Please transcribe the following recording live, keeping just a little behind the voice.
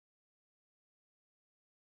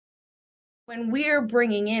when we're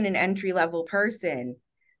bringing in an entry level person,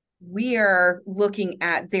 we are looking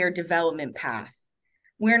at their development path.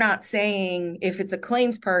 We're not saying if it's a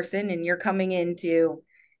claims person and you're coming in to,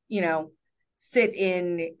 you know, sit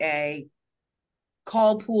in a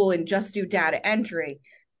call pool and just do data entry,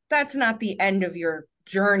 that's not the end of your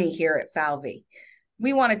journey here at Falvey.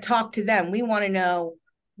 We want to talk to them. We want to know,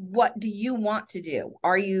 what do you want to do?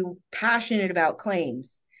 Are you passionate about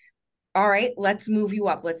claims? All right, let's move you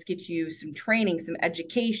up. Let's get you some training, some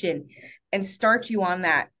education, and start you on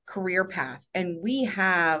that career path. And we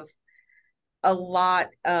have a lot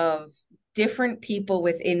of different people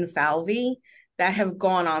within Falvey that have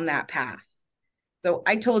gone on that path. So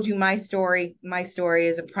I told you my story. My story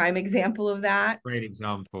is a prime example of that. Great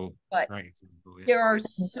example. But Great example. Yeah. there are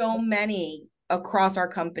so many across our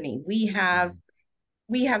company. Mm.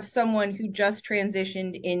 We have someone who just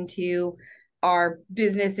transitioned into our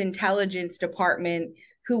business intelligence department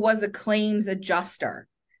who was a claims adjuster.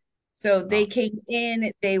 So they Wow. came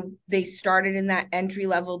in, they started in that entry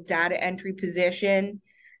level data entry position.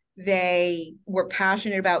 They were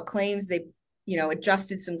passionate about claims. They,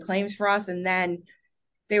 adjusted some claims for us, and then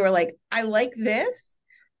they were like, I like this,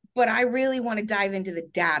 but I really want to dive into the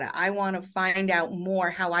data. I want to find out more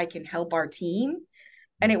how I can help our team.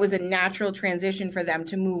 And it was a natural transition for them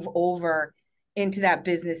to move over into that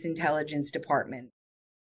business intelligence department.